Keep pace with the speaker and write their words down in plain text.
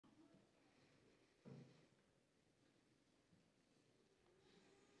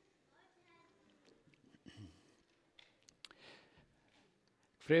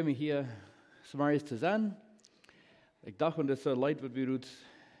freue mich hier, Samaris zu sein. Ich dachte, dass das Lied, was wir dort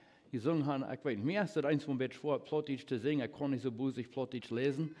gesungen haben, ich weiß nicht, mir ist das eins von bisschen schwer, Plattdeutsch zu singen. Ich kann nicht so busig Plattdeutsch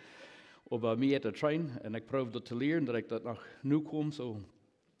lesen, aber mir hat das schon und ich probiere das zu lernen, dass ich das nach nu komme. So,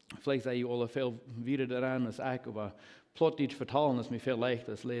 vielleicht seid ihr alle viel wieder daran als ich, aber Plattdeutsch vertalen ist mir viel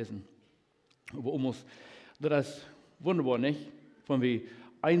leichter als lesen. Aber das ist wunderbar, nicht? Von wie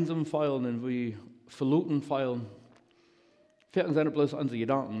einsam feilen und wie verluten feilen. Fällt sind bloß unsere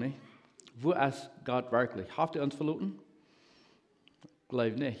Gedanken, nicht? Wo ist Gott wirklich? Habt ihr uns verloren?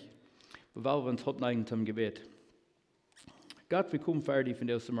 Glaub nicht. Weil wir uns heute neigen zum Gebet. Gott, wir kommen fertig von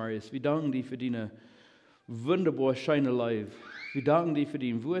dir, Samaris. Wir danken dir für deine wunderbare, schöne Leben. Wir danken dir für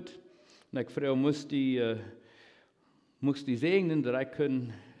dein Wort. Und ich frage, muss die segnen, dass ich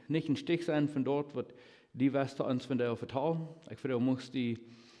nicht ein Stich sein von dort, was die Weste uns von dir vertrauen. Ich frage, muss die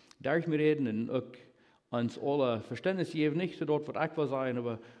durch mir reden und auch uns alle Verständnis geben, nicht für dort, was ich will sein,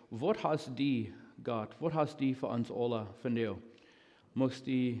 aber was hast du, Gott, was hast du für uns alle von dir? Muss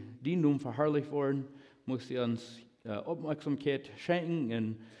die Namen verherrlicht werden, muss die uns Aufmerksamkeit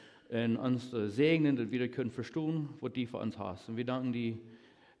schenken und uns segnen, dass wir können verstehen, was die für uns hast. Und wir danken dir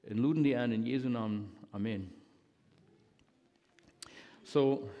und luden dir an in Jesu Namen. Amen.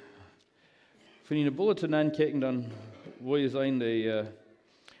 So, wenn ich eine Bulletin ankicken, dann will ich sagen, du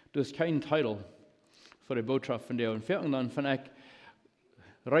hast keinen Titel für die Botschaft von dir. Und dann von ich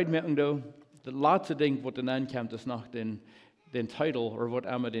reitmerken, das letzte Ding, was dann ankommt, ist nach den Titel, oder was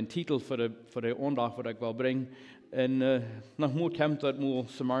einmal den Titel für die Andacht, was ich will bringen. Und nach Mut kommt das mal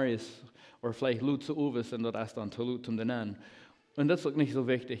Samaris, oder vielleicht Lut zu Uwes, und das ist dann zu Lut zum Nennen. Und das ist nicht so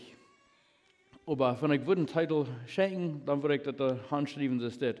wichtig. Aber wenn ich einen Titel schenken, dann würde ich das da handschreiben,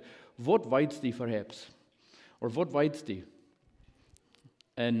 das ist das. Was weißt du verhebst? Oder was weißt du?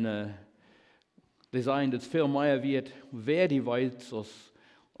 Und die sagen, dass viel mehr wird, wer die weiß,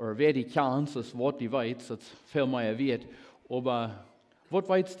 oder wer die kennt, das was die weiß, das viel mehr wird. Aber was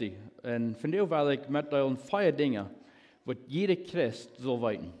weißt du? Und von dir will ich mitteilen 4 Dinge, was jeder Christ soll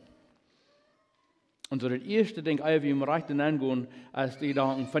weiten. Und so das erste Ding, wie wir recht angehen, als die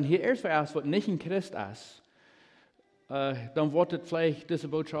denken, von hier erst was nicht ein Christ ist, dann wird es vielleicht diese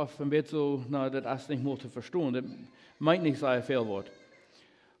Botschaft ein bisschen so, das ist nicht mehr zu verstehen. Das meint nicht sehr viel Wort.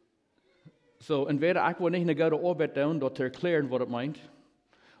 So, entweder ich will nicht eine gute Arbeit tun, dort zu erklären, was es meint,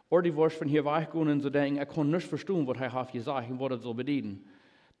 oder die wirst von hier weggehen und so denken, ich kann nicht verstehen, was er hat gesagt und was es soll bedienen.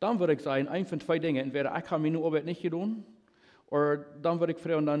 Dann würde ich sagen, ein von 2 Dingen, entweder ich habe meine Arbeit nicht getan, oder dann würde ich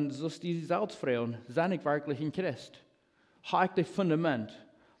fragen, dann ist die selbst fragen, bin ich wirklich ein Christ? Habe ich das Fundament?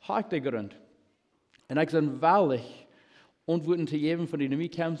 Habe ich den Grund? Und ich sage, wahrlich, Antworten zu jedem von denen, die mir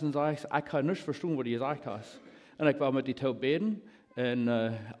kommen und sagen, ich kann nicht verstehen, was du gesagt hast. Und ich will mit dir taub beten. Und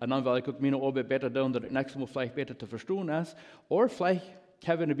dann will ich auch meine Arbeit besser tun, dass ich nächstes Mal vielleicht besser zu verstehen ist. Oder vielleicht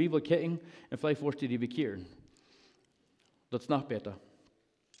kann ich in die Bibel kicken und vielleicht wirst du die bekehren. Das ist noch besser.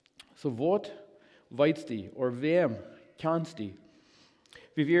 So, was weißt du? Oder wer kannst du?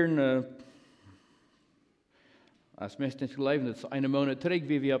 Wir werden, das möchte ich nicht glauben, das ist einen Monat zurück,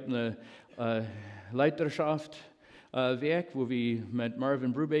 wie wir auf eine Leiterschaft Werk, wo wir mit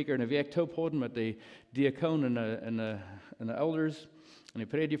Marvin Brubaker eine Werktop hatten, mit den Diakonen und den Elders, und die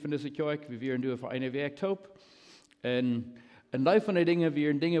Prediger von dieser Kirche. Wir werden für eine Werktop. Und ein von den Dingen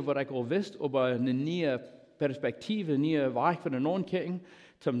wären Dinge, die ich auch wisst, aber eine neue Perspektive, eine neue Weg von den neuen Kirchen,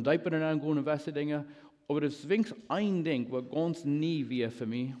 zum Deiperen angehen und was Dinge. Aber das ist wenigstens ein Ding, was ganz nie wäre für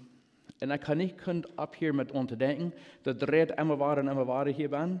mich. Und ich kann nicht ab hier mit unterdenken, das dreht immer weiter hier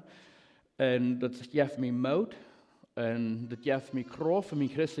bin. Und das gibt mir Mut. Und das gibt mir Kraft für mein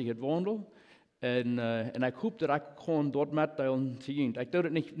christliches Wandel. Und ich hoffe, dass ich dort mitteilen kann. Ich tue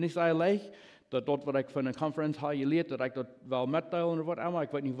das nicht sehr leicht, dass dort, was ich von einer Konferenz habe gelehrt, dass ich dort will mitteilen oder was immer.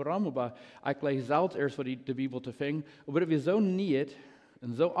 Ich weiß nicht warum, aber ich gleich selbst erst für die Bibel zu finden. Aber das wird so nicht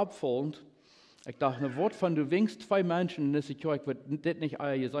und so abfallend. Ich dachte, was von du winkst 2 Menschen in dieser Kirche, wird das nicht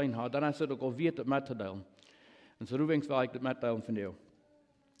euer gesehen haben, dann hast du doch auch wert, das mitzuteilen. Und so du winkst, will ich das mitteilen von dir.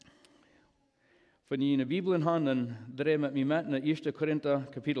 Wenn ihr eine Bibel in Hand, dann dreh mit mir mit in 1. Korinther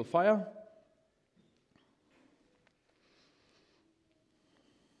Kapitel 4.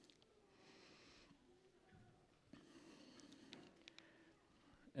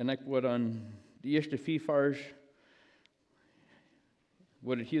 Und ich würde dann die ersten 4 Vers,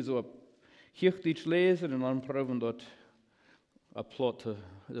 würde ich hier so Hochdeutsch lesen und dann probieren dort ein Plot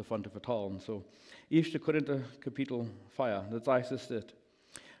davon zu vertalen. So, 1. Korinther Kapitel 4, das heißt es das.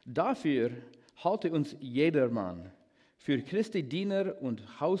 Dafür halte uns jedermann für Christi Diener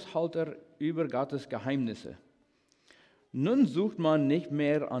und Haushalter über Gottes Geheimnisse. Nun sucht man nicht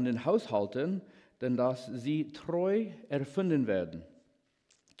mehr an den Haushalten, denn dass sie treu erfunden werden.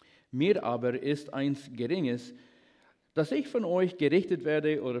 Mir aber ist eins Geringes, dass ich von euch gerichtet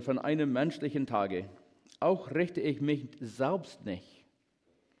werde oder von einem menschlichen Tage. Auch richte ich mich selbst nicht.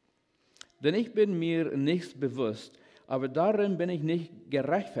 Denn ich bin mir nichts bewusst, aber darin bin ich nicht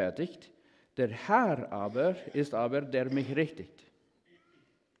gerechtfertigt. Der Herr aber ist der mich richtet.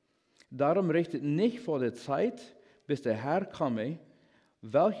 Darum richtet nicht vor der Zeit, bis der Herr komme,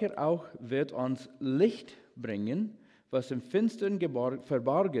 welcher auch wird uns Licht bringen, was im Finstern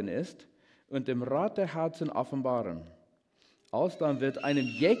verborgen ist, und im Rat der Herzen offenbaren. Alsdann wird einem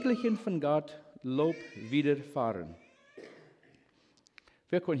jeglichen von Gott Lob widerfahren.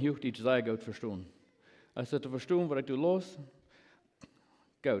 Wer kann hier die sehr gut verstehen? Also zu verstehen, was du los?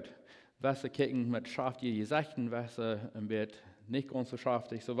 Gut. Was kicken mit schaftige Gesichten, was ein bisschen nicht ganz so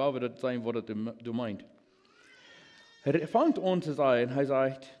schaftig. So wird das sein, was du meinst. Er fängt an zu sagen, er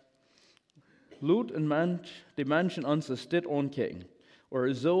sagt, Lut und die Menschen uns das ankicken.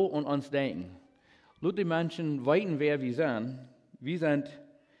 Oder so an uns denken. Lut die Menschen weiten, wer wir sind. Wir sind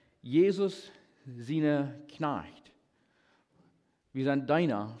Jesus, seine Knecht. Wir sind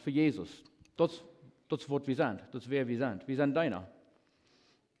deiner für Jesus. Das ist, was wir sind. Das ist, wer wir sind. Wir sind deiner.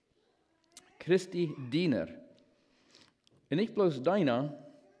 Christi Diener. Und nicht bloß deiner,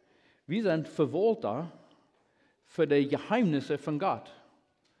 wir sind Verwalter für die Geheimnisse von Gott.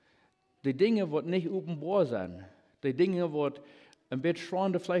 Die Dinge, die nicht offenbar sind. Die Dinge, die ein bisschen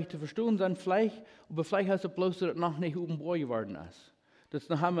schwer vielleicht zu verstehen sind, aber vielleicht hast du bloß, dass es noch nicht offenbar geworden ist. Das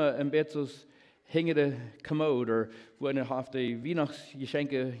haben wir ein bisschen so hängende Kommode, oder wo eine hat die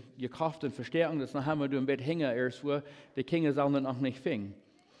Weihnachtsgeschenke gekauft und verstärkt, das haben wir ein bisschen hängen, erst wo die Kinder sollen noch nicht fingen.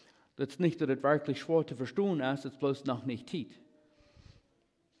 Das ist nicht, dass es wirklich schwer zu verstehen ist, es ist bloß noch nicht Zeit.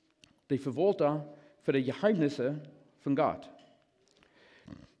 Die Verwalter für die Geheimnisse von Gott.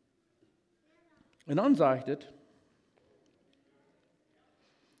 Und dann sagt es,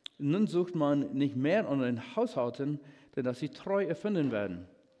 nun sucht man nicht mehr an den Haushalten, denn dass sie treu erfunden werden.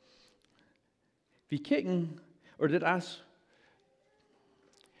 Wir kicken, oder das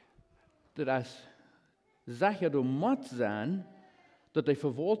sicher du musst sein, dass der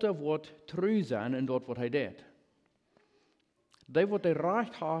Verwalter wird treu sein in dort, was er tut. Der, was der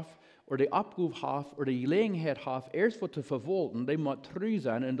Recht hat, oder die Abgabe hat, oder die Gelegenheit hat, erst was zu verwalten, der muss treu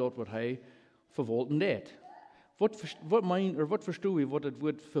sein in dort, was er verwalten tut. Was verstehe ich, was das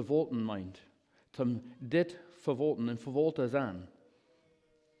Wort verwalten meint? Zum dit verwalten und Verwalter sein.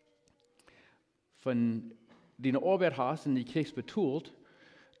 Wenn du eine Arbeit hast und die kriegst betont,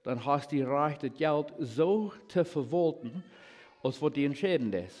 dann hast du Recht, das Geld so zu verwalten, als was die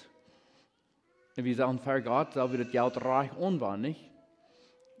entscheidend ist. Und wir sagen, für Gott soll wir das Geld reich anwenden, nicht?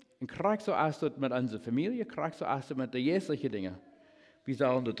 Und kriegst du erst das mit unserer Familie, kriegst du erst das mit den jährlichen Dingen. Wir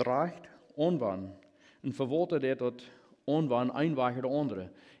sollen das reich anwenden. Und verwalter der dort anwenden, ein weicher der andere.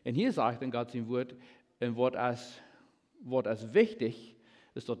 Und hier sagt dann Gott sein Wort, was es wichtig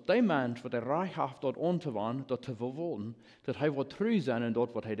ist, dass der Mensch, der Reich hat, dort anzuwenden, dort zu verwalten, dass er wird treu sein in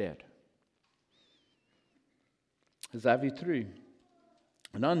dort, was er tut. Sei wie treu.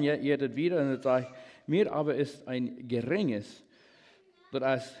 Und dann geht es wieder und sagt, mir aber ist ein geringes,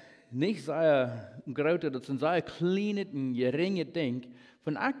 dass es nicht sehr groß, das sind sehr kleine und geringe Dinge,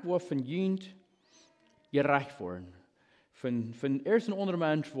 von Akwa von Jünd gerecht worden. Von ersten anderen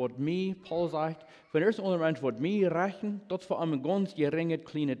Mensch wird mir, Paul sagt, von ersten anderen Mensch wird mir rechen, das ist vor allem ein ganz geringes,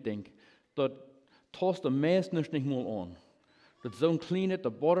 kleines Ding. Das tust am meisten nicht mal an. Das ist so ein kleines,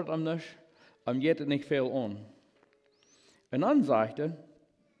 das bordet am nicht, geht nicht viel an. Und dann sagt er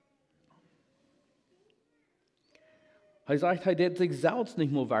sagt, er wird sich selbst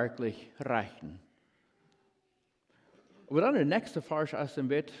nicht mehr wirklich rächen. Aber dann der nächste Vers ist ein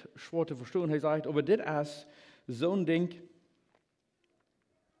bisschen schwer zu verstehen. Er sagt, aber das ist so ein Ding,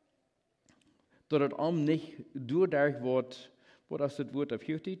 dass es nicht dadurch wird, was das Wort auf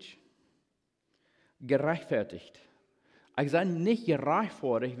Jüdisch? Gerechtfertigt. Ich sage nicht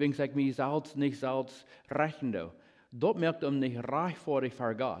gerechtfertigt, wenn ich mir selbst nicht selbst rechnen. Dort merkt nicht rechtfertigt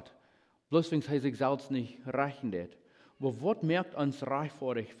für Gott. Bloß wenn ich sich selbst nicht rechnet. Aber was merkt uns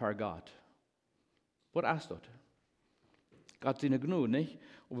rechtfertigt für Gott? Was ist das? Gott sei genug, nicht?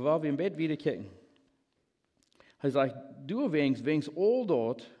 Aber weil wir im Bett wieder kicken. Er sagt, du wegen all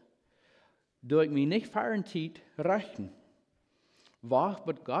dort, durch mich nicht fern Zeit rechnen. Was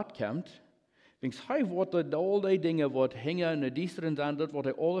mit Gott kommt, wegen er wird all die Dinge, die hängen in der düsteren sind, das wird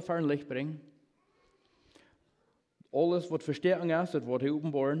er alle fern Licht bringen. Alles, was Verstärkung ist, das wird er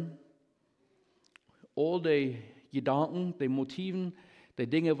offenbaren. All die Gedanken, die Motiven, die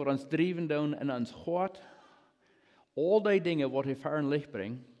Dinge, die uns driven in uns Hort, all die Dinge, die er fern Licht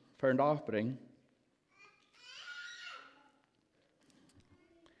bringen, fern Dach bringen.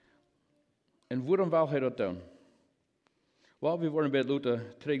 En waarom wil hij dat doen? Wel, we worden bij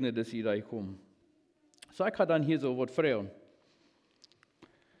Luther terug naar deze idee komen. So ik ga dan hier zo wat vragen.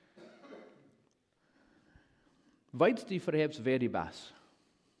 Weet die verhebt wer die bas?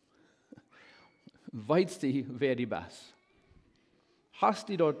 Weet die wer die bas? Als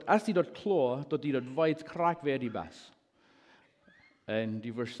die dat klaar, dat die dat weet, krijgt wer die bas? En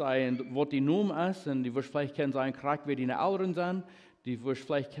die wordt zeggen wat die noem is, en die wordt vielleicht kan zijn, krijgt wer die naar ouderen zijn, die wordt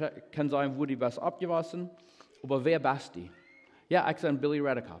vielleicht kan zijn, wo die bas abgewassen, aber wer bast die? Ja, ik ben Billy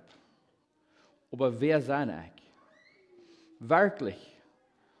Redekop. Aber wer zijn ik?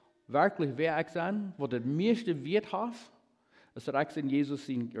 Werkelijk wer ik zijn, wat het meeste weet heeft, is dat ik zijn Jezus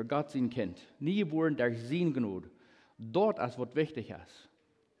zien, God zien kind. Niet geboren, der zien genoeg. Dat is wat wichtig is.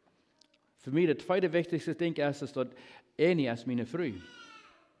 Voor mij, het tweede wichtigste ding is dat Annie is mijn vrouw.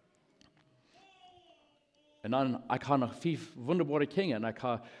 En dan, ik heb nog 5 wonderbare kinderen. Ik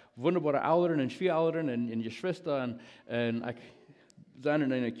heb wonderbare ouderen en schwierouderen en geschwister. En ik ben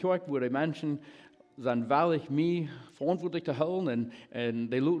in een kerk waar de mensen zijn waarlijk mij verantwoordelijk te houden. En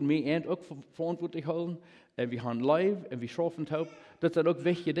die laten mij ook verantwoordelijk houden. En we gaan live en we schaffen het op. Dat zijn ook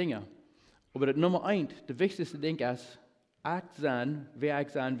wichtige dingen. Maar het nummer 1, de wichtigste ding is, ik zijn, wer ik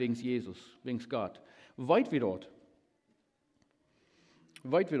zijn, wegen Jezus, wegen God. Weet we dat?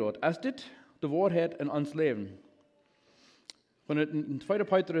 Weet we dat? Als dit de waarheid in ons leven, van het in 2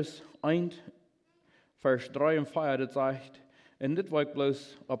 Petrus 1, vers 3 en 4, dat zegt, en dit wil ik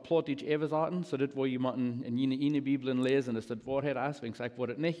bloos op plot iets even zeggen, so dit wil jemand in jene Bibel lezen, dat het waarheid is, wegen ik wil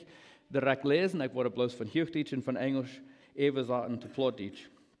het niet direct lezen, ik wil het bloos van Hochdeutsch en van Engels even zeggen te plotdeutsch.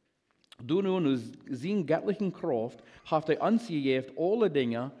 Door nu zijn göttlichen Kraft heeft hij ons gegeven alle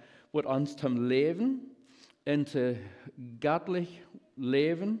dingen wat ons zum leven en te göttlich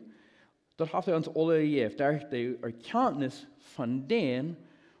leven, dat heeft hij ons alle gegeven. Daar de erkenntnis van den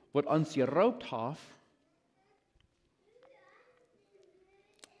wat ons geraubt heeft,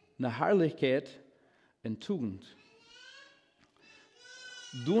 naar heiligheid en tugend.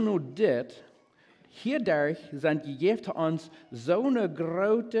 Door nu dit, hierdoor zijn gegeven ons zo'n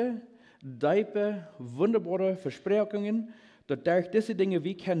grote, diepe, wunderbare Versprechungen, dat durch diese Dinge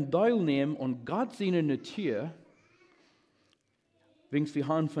wir können teilnehmen an Gott seine Natur, wegen wir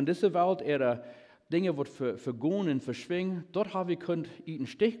haben von dieser Welt ihre Dinge, die vergehen und verschwingen, dort haben wir können in den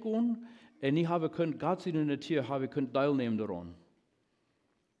Stich gehen, und nicht haben wir können Gott seine Natur, haben wir können teilnehmen daran.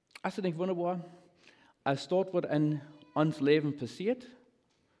 Ist das nicht wunderbar? Als dort, was in uns Leben passiert,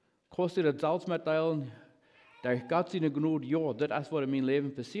 kostet das selbst mitteilen, durch Gott seine Gnade, ja, das ist, was in meinem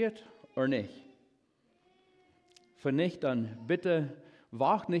Leben passiert, oder nicht? Wenn nicht, dann bitte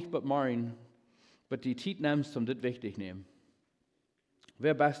wacht nicht mit morgen, aber die Zeit nimmst, um das wichtig zu nehmen.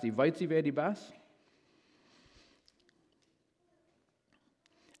 Wer bist die? Weiß sie, wer die bist?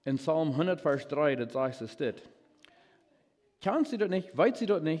 In Psalm 100, Vers 3, das sagt es dit. Kann sie das nicht, weiß sie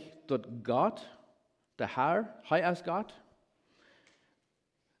das nicht, dass Gott, der Herr, er ist Gott?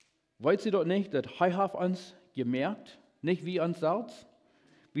 Weiß sie das nicht, dass er hat uns gemerkt, nicht wie uns selbst?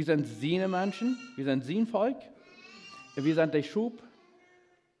 Wir sind seine Menschen, wir sind sein Volk, und wir sind der Schub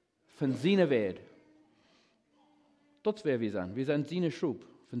von seiner Welt. Das ist wer wir sind. Wir sind seine Schub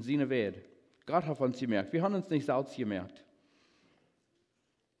von seiner Welt. Gott hat uns gemerkt. Wir haben uns nicht selbst gemerkt.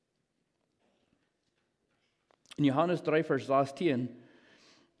 In Johannes 3, Vers 16,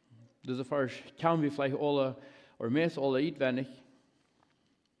 dieser Vers kennen wir vielleicht alle, oder meist alle auswendig.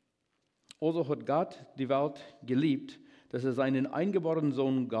 Also hat Gott die Welt geliebt, dass er seinen eingeborenen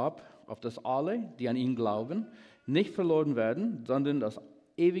Sohn gab, auf das alle, die an ihn glauben, nicht verloren werden, sondern das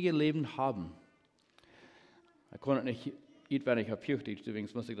ewige Leben haben. Ich kann es nicht auswendig auf Hochdeutsch, deswegen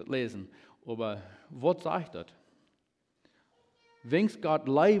muss ich das lesen. Aber was sagt das? Wenn Gott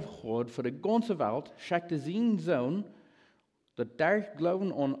lieb hat für die ganze Welt, schickte seinen Sohn, dass der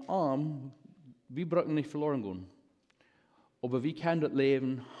Glauben an ihn, wir brauchen nicht verloren gehen. Aber wir können das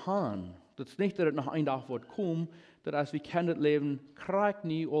Leben haben. Das ist nicht, dass es nach einem Tag wird kommen, das ist, wir können das Leben kriegt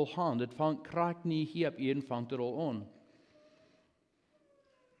nie all haben. Das kriegt nie hier ab jeden, fängt das all an.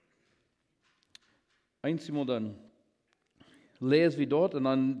 Einmal dann lesen wir dort und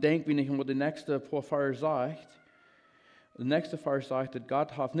dann denken wir nicht an, was der nächste paar Vers sagt. Der nächste Vers sagt, dass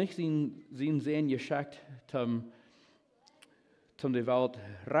Gott hat nicht seinen Sehen geschickt, um die Welt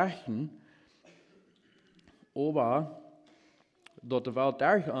rächen, aber dass die Welt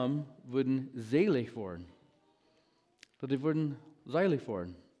darum würden selig werden. Dass die würden selig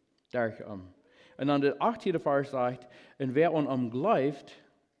werden. Darum. Und dann der 18. Vers sagt, und wer an ihm glaubt,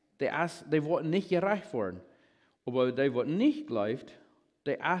 die wird nicht gerecht werden. Aber die wird nicht glaubt,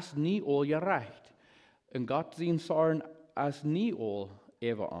 die ist nie all gerecht. Und Gott sehen Sorgen als nie all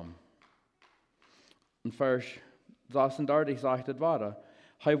even am. In vers 36 sagt het weiter.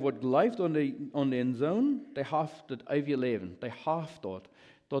 Hij wordt geleefd aan den Zoon, die heeft het eeuwige leven. Die heeft dat.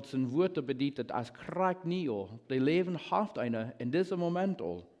 Dat zijn woorden bedeutet als krijgt niet al. Die leven heeft eine in diesem Moment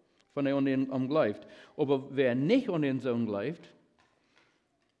al. Van hij aan den geleefd. Aber wer niet aan den Zoon geleefd,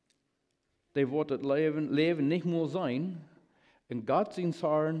 die wordt het leven niet meer zijn. En God zijn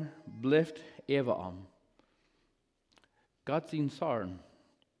Zorn blijft eeuwig aan. God zijn Zorn.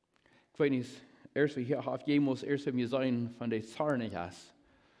 Ik weet niet, eerst wie hier heeft jemals eerst mir zijn van de Zornig is.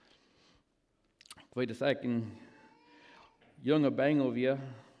 Ik weet dat ik een jonge bengel weer.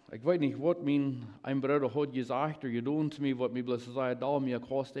 Ik weet niet wat mijn broeder had gezegd of gedaan te mij, wat mij bloos zei, dat mir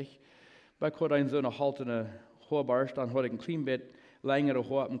kostig. Maar ik had een zo'n haltende haarbarst, dan had ik een klein beetje längere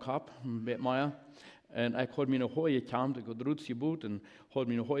haar op mijn kop, een beetje meer. En ik had mijn haar gekamd, ik had roots geboet en had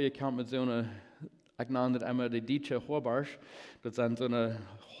mijn haar gekamd met zo'n, ik noemde het immer de Dietsche haarbarst. Dat zijn zo'n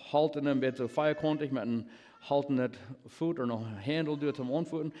haltende, een beetje vierkantig met een haltende voet of nog een handel door te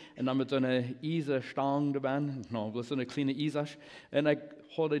aanvoeten. En dan met zo'n ijzerstang erbij, nou, dat is zo'n kleine ijzers. En ik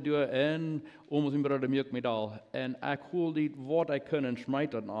had het door en mijn broeder milk met al. En ik hield dit wat ik kon en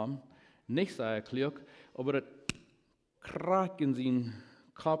smijt dat aan. Niet zo erkelijk, aber het kraak in zijn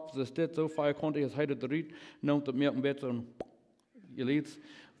kop, dus dit zo vierkantig als hij het eruit neemt, dat merkt een beetje zo'n, je leert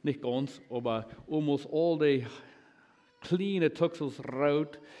niet ganz, aber almost al die kleine tuksels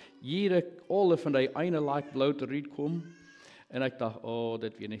rood, alle van die ene lijk blauw eruit komen. En ik dacht, oh,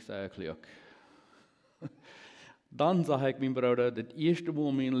 dit weer niet zo erkelijk. Dan zag ik mijn broeder, het eerste mal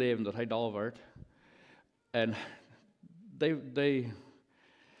in mijn leven dat hij daar werd. En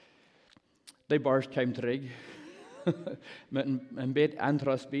die barst kwam terug. Met een beetje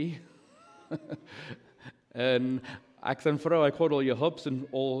antras bij. En ik zei vrouw, ik had al je hups en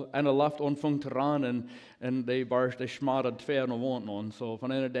al en de lucht aanvangt te ranen. En die barst, die schmattert twee naar wand aan. Zo van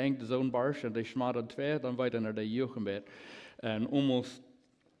een denkt, zo'n barst en die schmattert twee, dan weet hij de jeugd een beetje. En almost,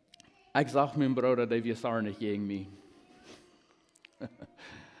 ik zag mijn broeder, die was zornig tegen mij.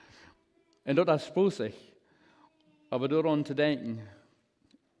 En dat is spoedig. Maar daaraan te denken,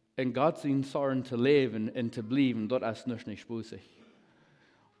 in God zijn zorgen te leven en te blijven, dat is nog niet spoedig.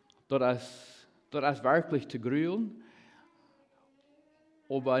 Dat is werkelijk te gruwelen,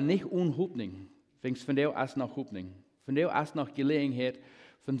 maar niet onhoopning. Wings van jou is nog hoopning. Van jou is nog gelegenheid,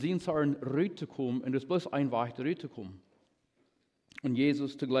 van zijn zorgen eruit te komen en dus bloos een weg eruit te komen. En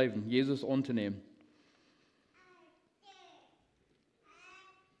Jezus te geloven, Jezus aan te nemen.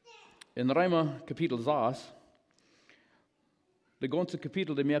 In Römer kapitel 6, de ganze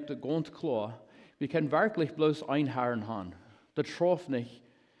Kapitel, die merkt het ganz klar, wir können wirklich bloß ein Herrn haben. Das schafft nicht,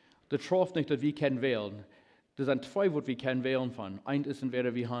 dass wir können wählen. Das sind zwei, was wir können wählen von. Eins ist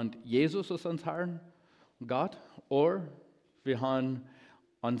entweder wir haben Jesus als uns Herrn, Gott, oder wir haben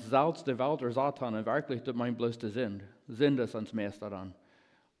uns selbst, der Welt oder Satan, und wirklich, das meint bloß der Sinn. Sinn ist uns Meister dann.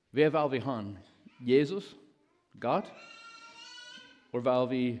 Wer will wir haben? Jesus, Gott, oder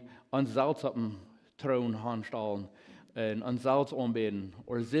will wir uns selbst auf dem Thron hanstellen? En ons zelfs aanbidden,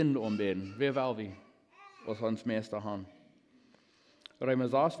 of zin aanbidden. Wer will wir, was ons Meister haben? Römer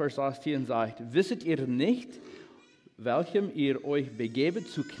 6, Vers 16 sagt, wisset ihr nicht, welchem ihr euch begebet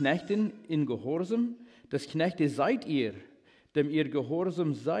zu Knechten in Gehorsam? Das Knechte seid ihr, dem ihr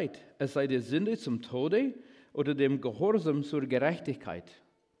Gehorsam seid, es sei der Sünde zum Tode oder dem Gehorsam zur Gerechtigkeit.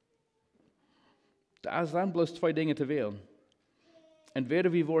 Da sind bloß zwei Dinge zu wählen.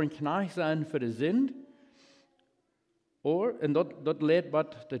 Entweder wir wollen Knecht sein für die Sünde, en dat leidt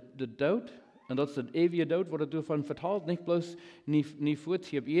wat de dood. En dat is de eeuwige dood, wat het ervan vertaalt. Niet bloos, niet voort,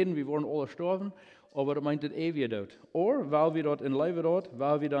 je hebt één, we worden alle sterven. Maar dat meint het eeuwige dood. Of, weil we dat in leven dat,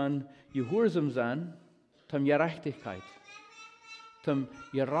 weil we dan gehoorzaam zijn, zum Gerechtigkeit. Zum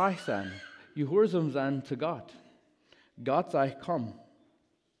gerecht zijn. Gehoorzaam zijn zu Gott. Gott sagt, komm.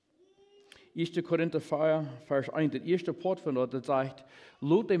 1. Korinther 4, Vers 1, het eerste part van dat sagt,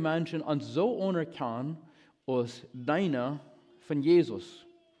 laat die mensen ons zo anerkennen, als deiner van Jesus.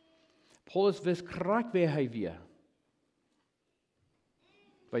 Paulus wist krak wer hij weer.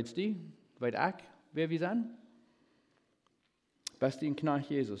 Weet je? Weet ik wer we zijn? Beste een knecht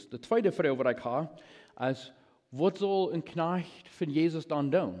Jezus. De tweede vraag wat ik heb is, wat zal een knecht van Jezus dan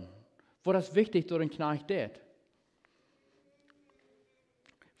doen? Wat is wichtig dat een knecht deed?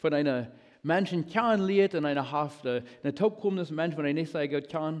 Van een mensen kan leert en een haft, een toekomstig mens, van een niet zo goed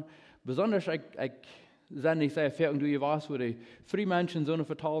kan, besonders ik zijn niet sehr fertig, du weißt, wo die Frühmenschen so eine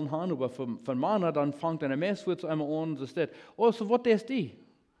vertalen haben, aber von Mann dann fängt eine Messwurz einmal an, so steht, oh, so was ist die?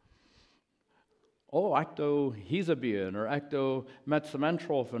 Oh, ich do Hisebieren, oder ich do mit Zement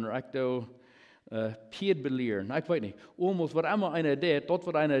troffen, oder ich do Pied belehren. Ich weiß nicht. Almost, was immer einer deed, dort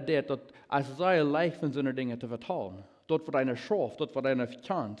wird einer deed, dort als sei leicht von so einer Dinge zu vertalen. Dort wird einer schroff, dort wird einer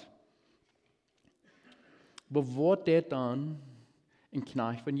verkannt. Aber was deed dann in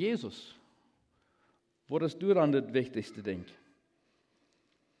Knecht von Jesus? Was ist du dann das wichtigste Ding?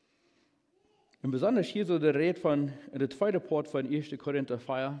 Und besonders hier so der Red von, in der zweiten Part von 1. Korinther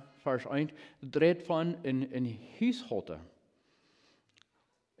 4, Vers 1, der Red von in Haushalter,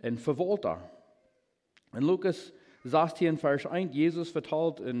 in Verwalter. Und Lukas sagt hier in Vers 1, Jesus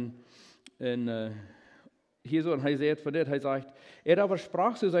vertelt hier so, und er sagt von das, er sagt, aber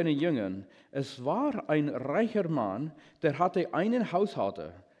sprach zu seinen Jüngern, es war ein reicher Mann, der hatte einen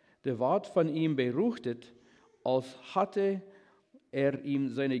Haushalter, der ward von ihm beruchtet, als hatte er ihm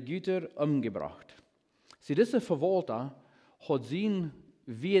seine Güter umgebracht. Sie, dieser Verwalter hat sein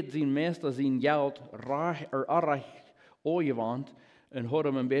Meister sein Geld reich angewandt und hat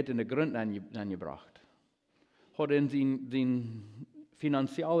ihm ein Bett in den Grund angebracht. Hat ihn sein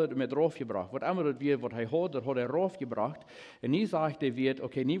Finanzielle mit raufgebracht. Was immer das wird, was er hat er raufgebracht. Und nie sagt er wird,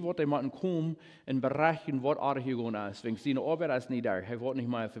 okay, nie wird jemand kommen und berechnen, was er gegangen ist. Wenn seine Arbeit ist nicht da, er wird nicht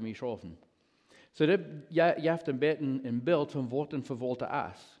mehr für mich schaffen. So, je hebt een beetje een beeld van wat een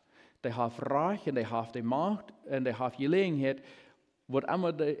verwalter is. Die heeft recht en die heeft de macht en die heeft gelegenheid, wat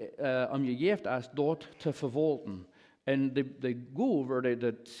immer gegeven is, dort te verwalten. En de goal,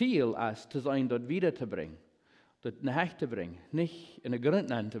 het ziel is, te zijn dat wieder te brengen. Dat naar hecht te brengen, niet in de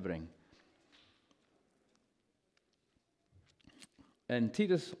grond aan te brengen. En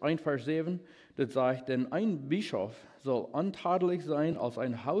Titus 1, Vers 7, dat zegt, denn ein Bischof soll untadelig sein als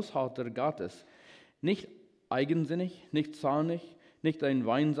ein Haushalter Gottes, nicht eigensinnig, nicht zornig, nicht ein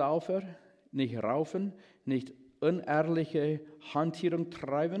Weinsaufer, nicht raufen, nicht unehrliche Hantierung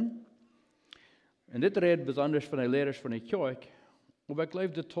treiben. Und das redet besonders von den Lehrern von der Kirche, aber ich glaube,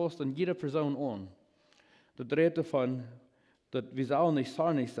 das tost an jeder Person an. Das redet davon, dass wir sollen nicht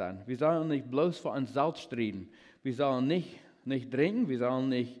zornig sein, wir sollen nicht bloß für uns selbst streben, wir sollen nicht trinken, wir sollen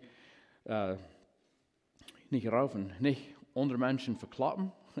nicht raufen, nicht andere Menschen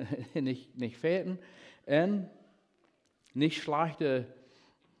verklappen, nicht feten und nicht schlechte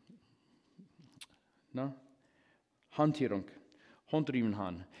Hantierung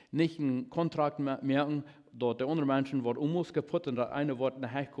haben. Nicht einen Kontrakt merken, dass der andere Menschen wird almost kaputt und der eine wird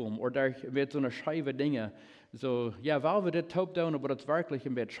nachher kommen. Oder da wird so eine scheibe Dinge. So, ja, weil wir das taub tun, aber das wirklich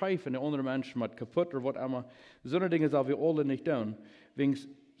ein bisschen scheif und der andere Mensch wird kaputt oder was immer. So eine Dinge sollen wir alle nicht tun. Wegen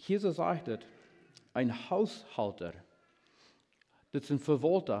Jesus sagt es, ein Haushalter, das ist ein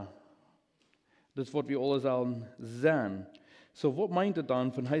Verwalter. Das ist, was wir alle sollen sein. So, was meint er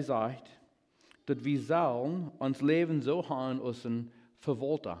dann, wenn er sagt, dass wir sollen uns Leben so haben als ein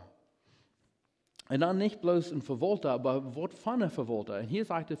Verwalter? Und dann nicht bloß ein Verwalter, aber was von einem Verwalter? Und hier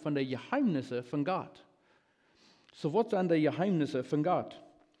sagt er von den Geheimnissen von Gott. So, was sind die Geheimnisse von Gott?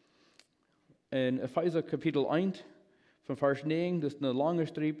 In Epheser Kapitel 1, von Vers 9, das ist eine lange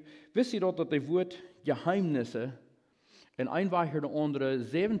Strip. Wisst ihr doch, dass das Wort Geheimnisse in ein oder andere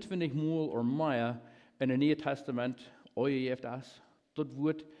 27 Mal oder mehr in dem Neuen Testament angegeben ist? Das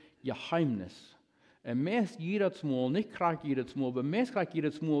Wort Geheimnis. Und meist jedes Mal, nicht gerade jedes Mal, aber meist gerade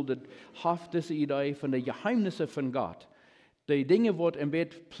jedes Mal, das hat diese Idee von den Geheimnissen von Gott. Die Dinge, die ein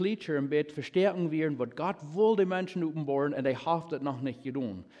bisschen plätschern, ein bisschen verstärken werden, was Gott will den Menschen offenbaren, und die haben das noch nicht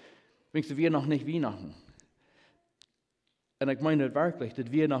getan. Wenigstens wir noch nicht Weihnachten. Und ich meine das wirklich,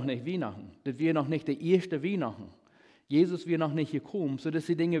 dass wir noch nicht Weihnachten. Dass wir noch nicht die erste Weihnachten. Jesus wird noch nicht gekommen, sodass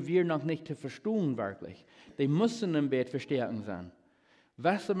die Dinge wir noch nicht zu verstehen wirklich. Die müssen ein bisschen verstärken sein.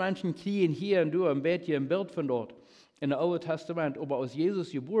 Was Menschen kriegen hier und da ein bisschen ein Bild von dort in dem Alten Testament, aber als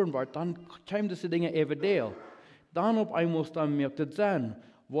Jesus geboren wird, dann kamen diese Dinge evident. Dann auf einmal dann merkt es sein,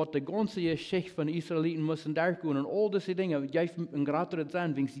 was die ganze Geschichte von Israeliten müssen durchgehen und all diese Dinge, und gerade das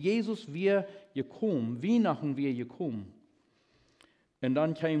sein, wenn Jesus wir gekommen, Weihnachten wir gekommen. Und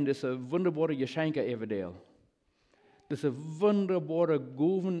dann kamen diese wunderbare Geschenke evident. Diese wunderbare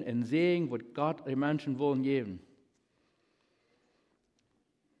Gaben und Segen, was Gott den Menschen wollen geben.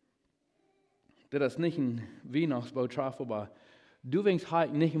 Das ist nicht ein Weihnachtsbotschaft, aber du willst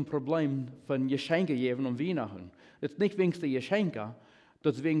halt nicht ein Problem von Geschenken geben um Weihnachten. Das ist nicht wegen der Geschenke,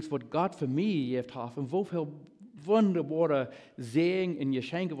 das ist wegen was Gott für mich gegeben hat und wie viel wunderbare Segen und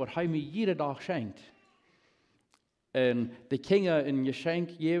Geschenke, was er mir jeden Tag schenkt. Und die Kinder ein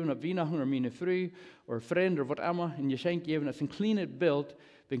Geschenk geben auf Weihnachten oder meine Frau oder Freunde oder was immer, ein Geschenk geben, das ist ein kleines Bild,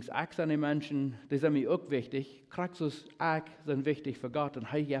 wegen auch seine Menschen, die sind mir auch wichtig, Kraxus auch sind wichtig für Gott und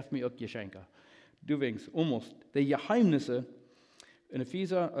er gibt mir auch Geschenke. Du wings, almost. Die Geheimnisse, in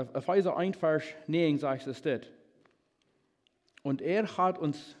Epheser 1, Vers 9 sagt es das. Und hat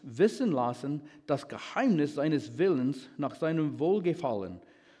uns wissen lassen, das Geheimnis seines Willens nach seinem Wohlgefallen,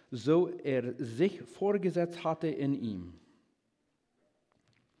 so sich vorgesetzt hatte in ihm.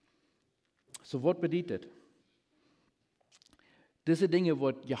 So, was bedeutet? Diese Dinge,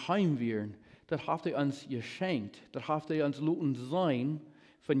 die geheim werden, das hat uns geschenkt, das hat uns lassen sein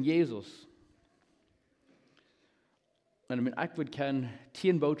von Jesus. Und ich würde gerne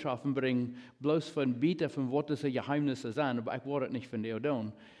 10 Botschaften bringen, bloß von Bieten, von was diese Geheimnisse sind, aber ich wollte es nicht von dir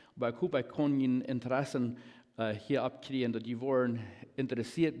tun. Aber ich hoffe, ich kann Ihnen Interessen hier abkriegen, dass die wollen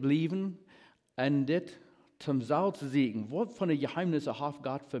interessiert bleiben an das zum Saal zu sehen. Was von den Geheimnissen hat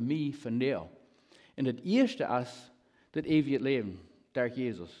Gott für mich, von dir? Und das erste ist das ewige Leben durch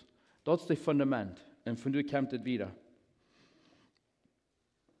Jesus. Das ist das Fundament. Und von dir kommt es wieder.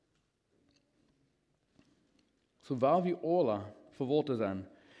 So, weil wir alle verwollt sind,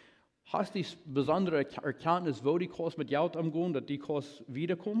 hast du die besondere Erkenntnis, wo die Kost mit Geld umgehen, dass die Kost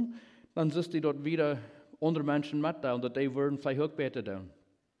wiederkommen, dann siehst du dort wieder andere Menschen mitteilen, dass die würden vielleicht auch besser tun.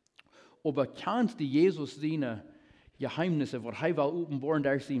 Aber kannst du Jesus seine Geheimnisse, was er will offenbaren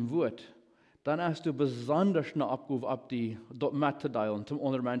durch sein Wort, dann hast du besonders eine Abgabe, ab die dort mitzuteilen, zum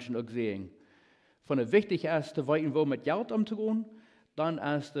anderen Menschen auch sehen. Von der wichtig ist, zu weiten, wo mit Geld umzugehen, dann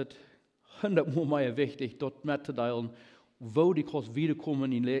ist es 100 Mal mehr wichtig, dort mitzuteilen, wo die Kost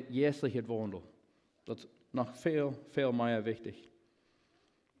wiederkommen in jährliches Wandel. Das ist noch viel, viel mehr wichtig.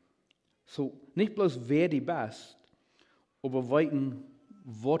 So, nicht bloß wer die best, aber weiten,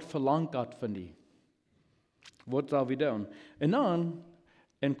 was verlangt Gott von dir? Was soll wir tun? Und dann,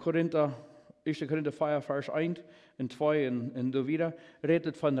 in 1. Korinther 4, Vers 1 und 2 und so wieder,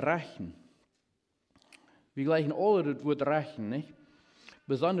 redet von Rechten. Wir gleichen alle das Wort Rechten, nicht?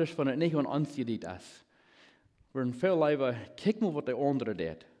 Besonders von es nicht an uns gedient ist. Wir sind viel lieber, kick mal, was der andere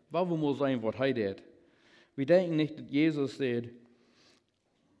tut. Was will mal sein, was er tut? Wir denken nicht, dass Jesus sagt,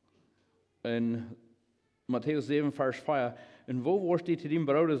 in Matthäus 7, Vers 4, und wo wirst du zu dem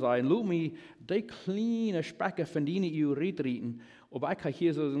Bruder sein? Lass mich die kleine Specke von denen ihr reden, aber ich habe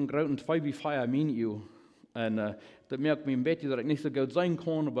hier so einen großen 2-4 Minuten. Und das merkt mir im Bett, dass ich nicht so gut sein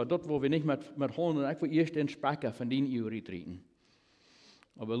kann, aber dort, wo wir nicht mit holen, ich will erst den Specke von denen ihr reden.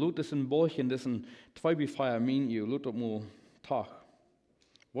 Aber laut das ein Bäuchchen, das sind 2-4 Minuten, laut das mal Tag.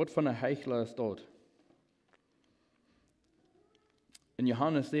 Was von der Heuchler ist dort? In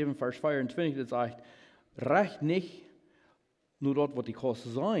Johannes 7, Vers 24, das sagt, recht nicht nur dort, wo die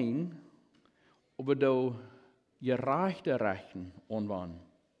Kost sein, aber da gerechte Rechten anwenden.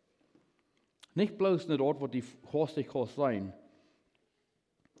 Nicht bloß nur dort, wo die Kost sein.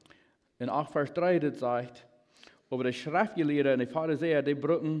 In 8, Vers 3, das sagt, aber die Schriftgelehrten und die Pharisäer, die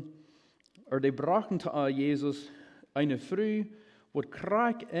brachten zu Jesus eine Früh, wo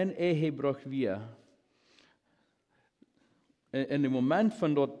Krieg in Ehebruch war. In dem Moment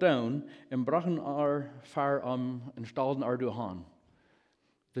von dort down, und brachen Fahr und stahlten durch Han.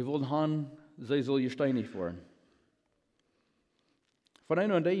 Sie wollten Han, sie soll gesteinigt werden. Von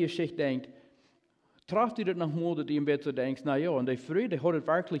einer an der Geschichte denkt, tracht ihr das noch mal, dass ihr im Bett so denkt, na ja, und die Früh, die hat es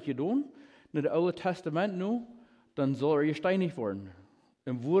wirklich getan, in dem Alten Testament nu, dann soll gesteinigt werden.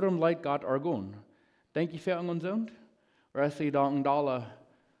 Und warum leidt Gott gehen? Denkt ihr für uns sind? Oder ist sie denken alle,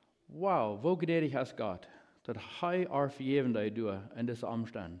 wow, wo gnädig ist Gott, dass er vergeben dich durch in diesem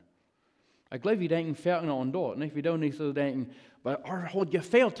Umstand. Ich glaube, wir denken für an dort, nicht? Wir don't nicht so denken, weil er hat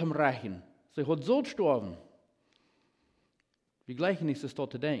gefehlt zum Rechen. Sie hat so gestorben. Wir gleichen nicht so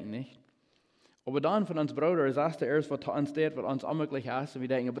dort zu denken, nicht? Aber dann von uns Bruder ist das der erste, was uns steht, was uns amtlich ist. Und wir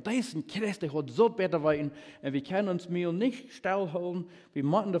denken, aber das ist ein Christ, der hat so besser weiten. Und wir können uns mir nicht stillhalten. Wir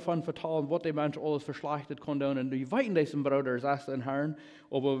müssen davon vertellen, was der Mensch alles verschlechtet konnte. Und wir weiten diesen Bruder ist das den Herrn.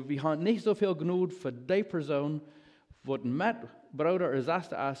 Aber wir haben nicht so viel genug für die Person, was mit Bruder ist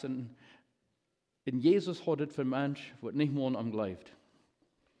das ist. Und Jesus hat es für Mensch, was nicht mehr am glaubt.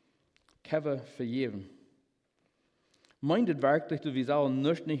 Kevin vergeben. Meint es wirklich, dass wir sollen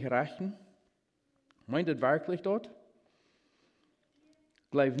nicht rächen? Meint es wirklich dort?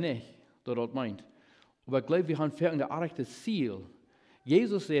 Glaub nicht, dass das meint. Aber ich glaube, wir haben ein echtes Ziel.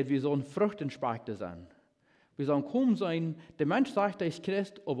 Jesus sagt, wir sollen Früchtenspechte sein. Wir sollen kaum sein, der Mensch sagt, er ist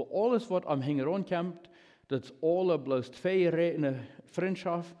Christ, aber alles, was am Hängeron kommt, das ist alle bloß feierredende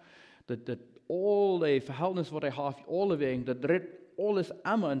Freundschaft, das alle Verhältnisse, die er hat, alle wegen, das dreht alles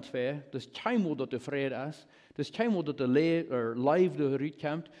immer in zwei, das ist keinmal, dass der Friede ist, das ist keinmal, dass der Leib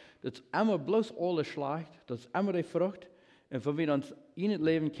durchkommt, das ist immer bloß alles schlecht, das ist immer die Frucht. Und wenn wir uns in das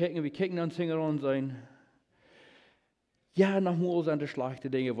Leben kicken, wir kicken uns Hängeron sein, ja, nochmal sind das schlechte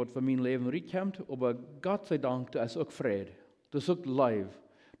Dinge, die von meinem Leben reinkommen, aber Gott sei Dank, da ist auch Friede, das ist auch Leib.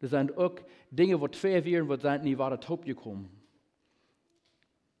 Das sind auch Dinge, die fair werden, die sind nie weiter top gekommen.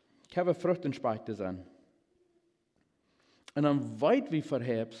 Keine Fruchtenspechte sein. Und dann weit wie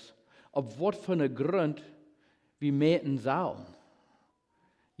verhebt, auf was für einen Grund wir mäten sollen.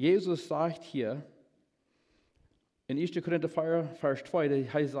 Jesus sagt hier, in 1. Korinther 4, Vers 2,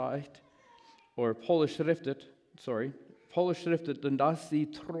 er sagt, oder Paulus schriftet, denn dass sie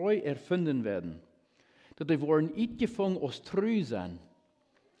treu erfunden werden. Dat die worden niet gevangen als treu zijn.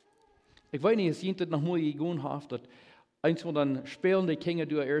 Ik weet niet, es sind das noch mal gegaan heeft, dat eins von den spelen die Kinder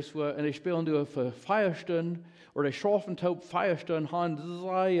door eerst voor, en die spelen door voor 5 Stunden, oder die schaffen taub 5 Stunden, haben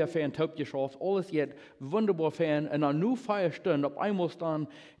sehr fein taub geschafft, alles jetzt wunderbar fein, und dann nur 5 Stunden, auf einmal dann,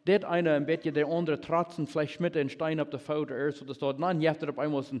 der eine ein bisschen, der andere tratzen, vielleicht mit den Stein auf der Foto erst, so das dort, dann jeft auf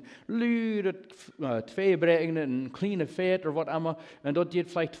einmal ein lüde, 2 Brechen, ein kleiner Fett oder was immer, und dort geht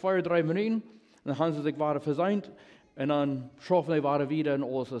vielleicht 2, 3 Minuten, dann haben sie sich weiter verseint, und dann schaffen sie weiter wieder, und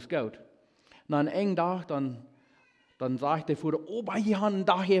alles ist gut. Und dann einen Tag, dann sagt der Vater, oh, bei hier haben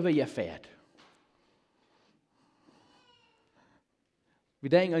da haben wir gefährt. Wir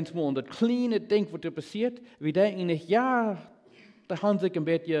denken uns mal an das kleine Ding, was da passiert. Wir denken nicht, ja, da haben sich ein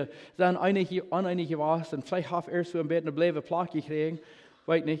bisschen, sind einige was, und vielleicht haben erst so ein bisschen eine blöde Plage gekriegt,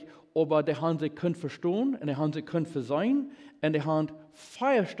 weiß nicht, aber die haben sich können verstehen, und die haben sich können versehen, und die haben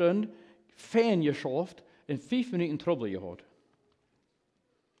 5 Stunden Fan geschafft, und 5 Minuten Trouble gehabt.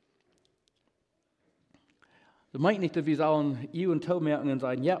 Das meint nicht, dass wir sollen und Toe merken und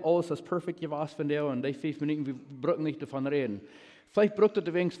sagen, ja, alles ist perfekt gewesen von dir und die 5 Minuten, wir brauchen nicht davon reden. Vielleicht braucht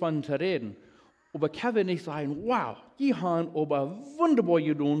es wenigstens von zu reden. Aber kann wir nicht sagen, wow, die haben aber wunderbar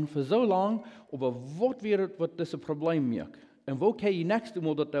getan für so lange, aber was wird das Problem merken? Und wo kann ich nächstes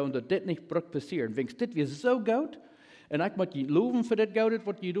Mal das nicht passieren? Wenn das wird so gut, und ich möchte loben für das Geld,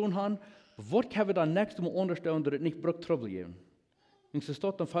 was die getan haben, was können wir dann nächstes Mal unterstellen, dass es nicht Trouble geben? Und sie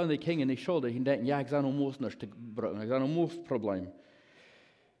steht dann fallen die Kinder nicht schuldig und denken, ja, ich sage noch muss nicht brauchen, ich sage noch muss Problem.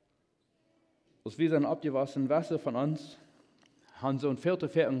 Als wir sind abgewaschen, Wasser von uns, haben so ein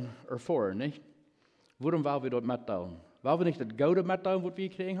Filterfetten erfahren, nicht? Warum wollen wir dort mitteilen? Wollen wir nicht das Gute mitteilen, was wir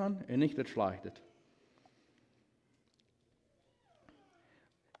gekriegt haben, und nicht das Schlechte?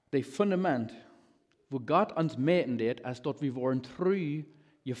 Das Fundament, wo Gott uns mäten wird, ist, dass wir wollen treu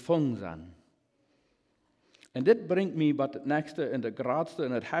gefangen sein. Und das bringt mich bei das nächste und das gradste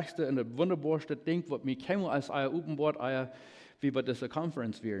und das höchste und das wunderbarste Ding, was mir käme als euer Openbord, wie bei dieser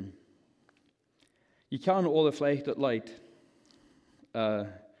Konferenz werden. Ich kann alle vielleicht das Leid,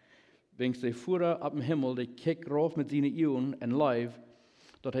 wenn sie Führer ab dem Himmel, die kickt rauf mit seinen Augen und live,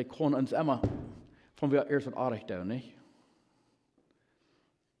 dass er kann uns immer von wir erst und Arich da, nicht?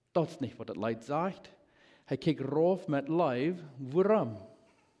 Das ist nicht, was das Leid sagt. Er kickt rauf mit live, warum?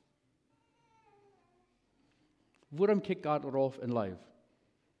 Warum kickt Gott rauf in life?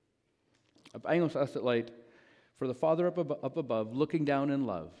 Auf Englisch ist das Leid, for the Father up above, looking down in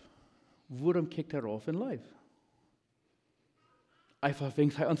love. Warum kickt rauf in life? Einfach,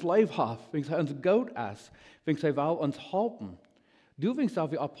 wenn er uns live hat, wenn er uns gut ist, wenn er will uns helfen. Du willst auch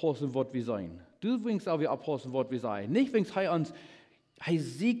wir abpassen, was wir sein. Du willst auch wir abpassen, was wir sein. Nicht, wenn er uns, er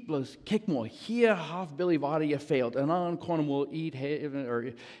sieht bloß, kick mal, hier hat Billy Water gefehlt, und dann kann er mal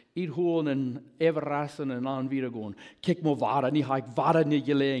Eet holen und even rassen und dann wieder gehen. Kijk maar waar, niet heb ik waar niet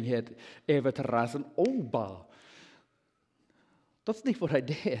Gelegenheit, even te rassen. Oh, bah. Dat is niet wat hij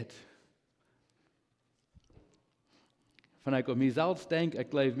deed. Van ik op mezelf denk, ik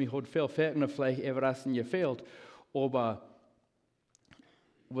geloof, mij had veel verder vielleicht even rassen gefehlt. Aber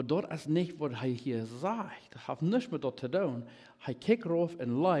dat is niet wat hij hier sagt. Dat heeft niets met dat te doen. Hij kijkt erop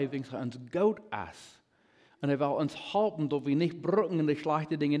in live, en hij ons goed is. Und er will uns helfen, dass wir nicht brücken und die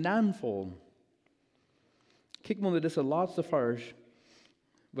schlechten Dinge anfallen. Kijk mal in diese letzte Vers,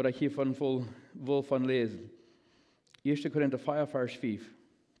 was ich hier will von lesen. 1. Korinther 4, Vers 5.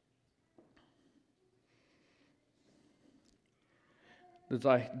 Das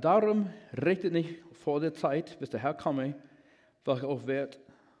sagt, darum richtet nicht vor der Zeit, bis der Herr komme, welcher auch wird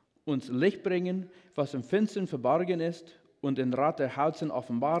uns Licht bringen, was im Finstern verborgen ist, und den Rat der Herzen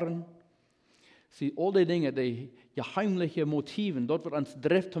offenbaren. Sie, all die Dinge, die geheimliche Motiven, dort wird uns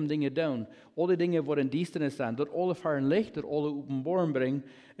trifft, Dinge tun. All die Dinge, die in Dienstnis sind, dort alle fahren Licht, dort alle Offenbarung bringen.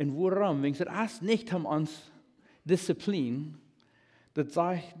 Und warum? Wenn sie erst nicht haben uns Disziplin, das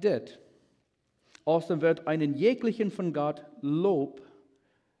sagt das. Außerdem wird einen jeglichen von Gott Lob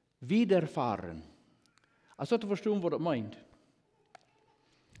widerfahren. Also zu verstehen, was das meint.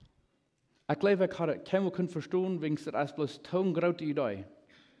 Ich glaube, ich kann verstehen, wenn es erst bloß eine große Idee.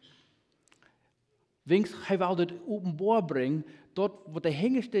 Wenigstens, hij wil das openbaar bringen, dort, wat de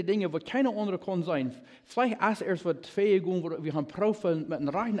hengigste Dinge, wat keine andere kann sein. Vielleicht erst wat twee gehen, wir haben profen mit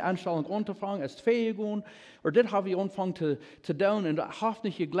einer rechten Einstellung angefangen, als twee gehen, oder das haben wir angefangen zu tun, und das hat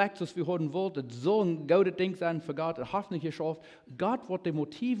nicht geglückt, was wir haben wollten, das so ein gutes Ding sein für Gott, das hat nicht geschafft. Gott wird die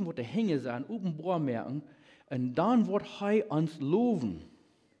Motiven, wat de Hänge sein, openbaar merken, und dann wird er uns loben.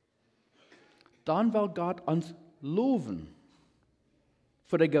 Dann will Gott uns loben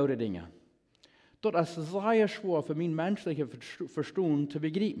für die guten Dinge. Das ist sehr schwer für mein menschliches Verstand zu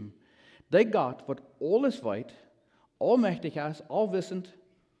begreifen. Der Gott, der alles weiß, allmächtig ist, allwissend,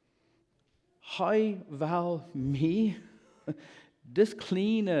 er will mich, das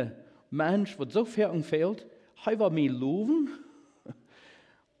kleine Mensch, der so viel fehlt, er will mich loben.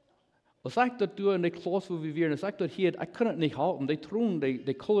 Ich sage das du in der Klasse, wo wir waren, ich sage das hier, ich kann es nicht halten,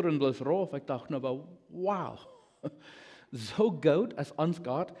 die coloren bloß rauf. Ich dachte, aber wow. So gut als uns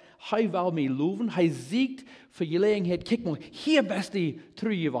Gott, er will mich loben, er siegt für die Gelegenheit, guck mal, hier bist du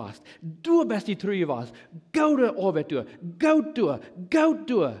treu warst, du bist die treu warst, gute Arbeit du, gut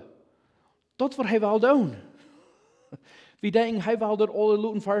du. Das was er will tun. Wir denken, er will, dass alle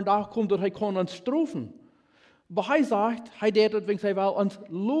Leute für einen Tag kommen, dass er kann uns strafen. Aber er sagt, er tut das, wenn er will uns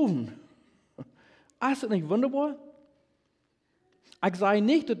loben. Ist das nicht wunderbar? Ich sage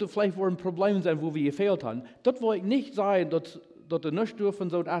nicht, dass das vielleicht ein Problem sein, wo wir gefehlt haben. Das will ich nicht sagen, dass wir nicht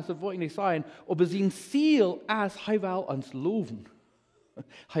dürfen, so, das will ich nicht sagen. Aber sein Ziel ist, er will uns loben.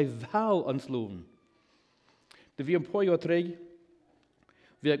 Er will uns loben. Da wir ein paar Jahre zurück,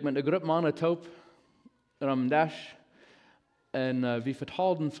 wir mit einer Gruppe Männer taub am Dash und wir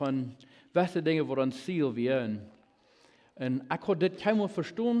vertalten von welchen Dingen, wo uns Ziel wären. Und ich konnte das keinmal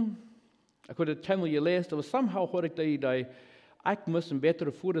verstehen, ich konnte das keinmal gelesen, aber somehow hatte ich die Idee, ich muss ein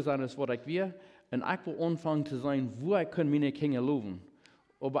besserer Vater sein, als was ich will. Und ich will anfangen zu sein, wo ich meine Kinder loben.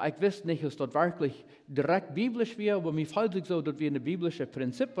 Aber ich weiß nicht, dass das wirklich direkt biblisch wäre, aber mir fällt es so, dass wir ein biblisches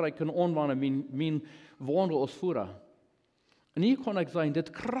Prinzip, das ich kann anwenden, mein Wandel als Vater. Und hier kann ich sagen,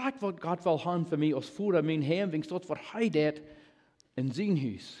 das kriegt, was Gott will haben für mich als Vater, mein Herr, wenn das, was er tut, in sein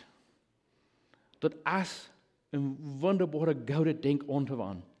Haus. Das ist ein wunderbares, gutes Ding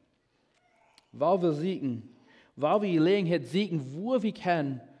anzuwenden. Weil wir siegen, weil wir Gelegenheit sehen, wo wir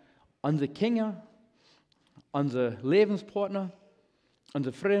können, unsere Kinder, unsere Lebenspartner,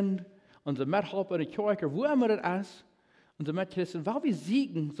 unsere Freunde, unsere Mithelfer in der Kirche, wo immer das ist, unsere Mitchristen, weil wir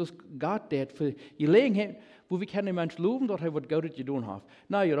sehen, dass Gott das für Gelegenheit, wo wir können den Menschen loben, dass er was Gutes getan hat.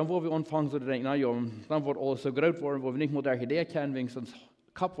 Na ja, dann wollen wir anfangen so zu denken, na ja, dann wird alles so groß worden, wo wir nicht mehr der Idee kennen, wegen sonst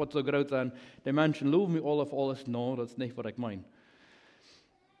Kopf wird so groß sein, die Menschen loben mich alle auf alles. No, das ist nicht, was ich meine.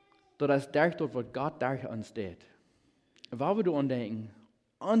 Das ist das, was Gott durch uns tut. Weil wir daran denken,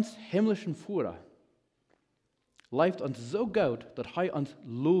 uns himmlischen Vater lebt uns so gut, dass er uns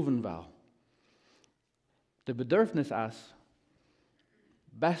loben will. Das Bedürfnis ist,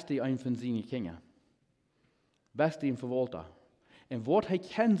 beste ein von seinen Kindern, beste im Verwalter. Und was er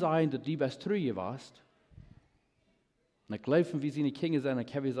kann sein, dass die best treu warst, und ich glaube, wie seine Kinder sind, dann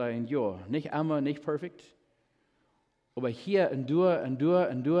kann ich sagen, ja, nicht immer, nicht perfekt, aber hier und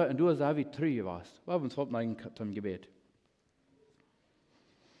du, sei wie treu warst. Wir haben uns heute zum Gebet.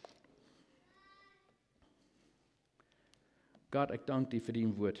 Gott, ich danke dir für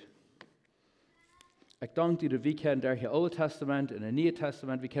dein Wort. Ich danke dir, dass wir können durch das Alte Testament und das Neue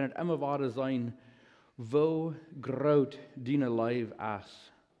Testament, wir können immer weiter sein, wo groß deine Liebe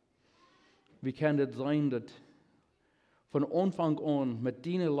ist. Wir können das sein, dass von Anfang an mit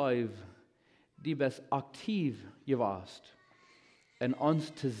deiner Liebe, die bist aktiv warst, in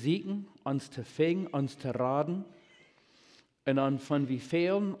uns zu siegen, uns zu fängen, uns zu raten, und dann von wie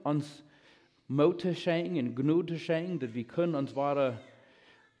fehlen, uns Mut zu schenken und Gnade zu schenken, dass wir können uns wahre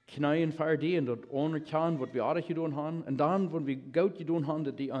Knien verdienen, dass anerkennen, was wir alle getan haben. Und dann, wenn wir gut getan haben,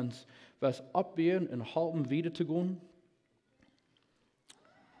 dass die uns was abwehren und halten, wieder zu gehen.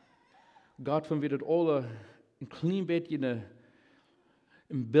 Gott, wenn wir das alle ein klein bisschen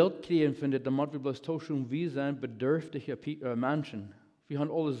im Bild kriegen, findet, damit wir bloß tauschen, wir sind bedürftige Menschen. Wir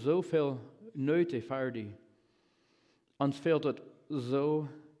haben alle so viel Nöte für die. Uns fehlt es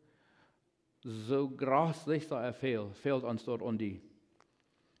so grasslich, fehlt uns dort an die.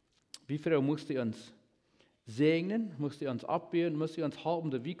 Wie viel musst du uns segnen, musst du uns abwehren, musst du uns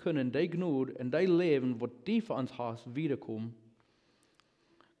halten, dass wir können in dein Gnade, in dein Leben, was du für uns hast, wiederkommen.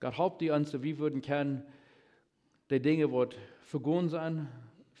 Gott, help die uns, dass wir würden können, die Dinge, die vergangen sind,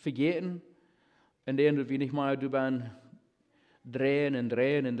 vergeten, in denen wir nicht mal drehen,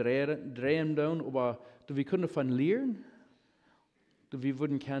 aber dass wir können davon lernen, dass wir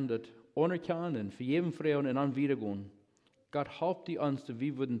würden können, das anerkennen, für jeden Frauen und dann wiedergehen. Gott, help die uns, dass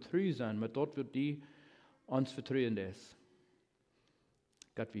wir würden treu sein, mit dort wird die uns vertrauen das.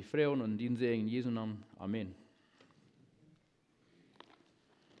 Gott wie Frauen und den Segen in Jesu Namen. Amen.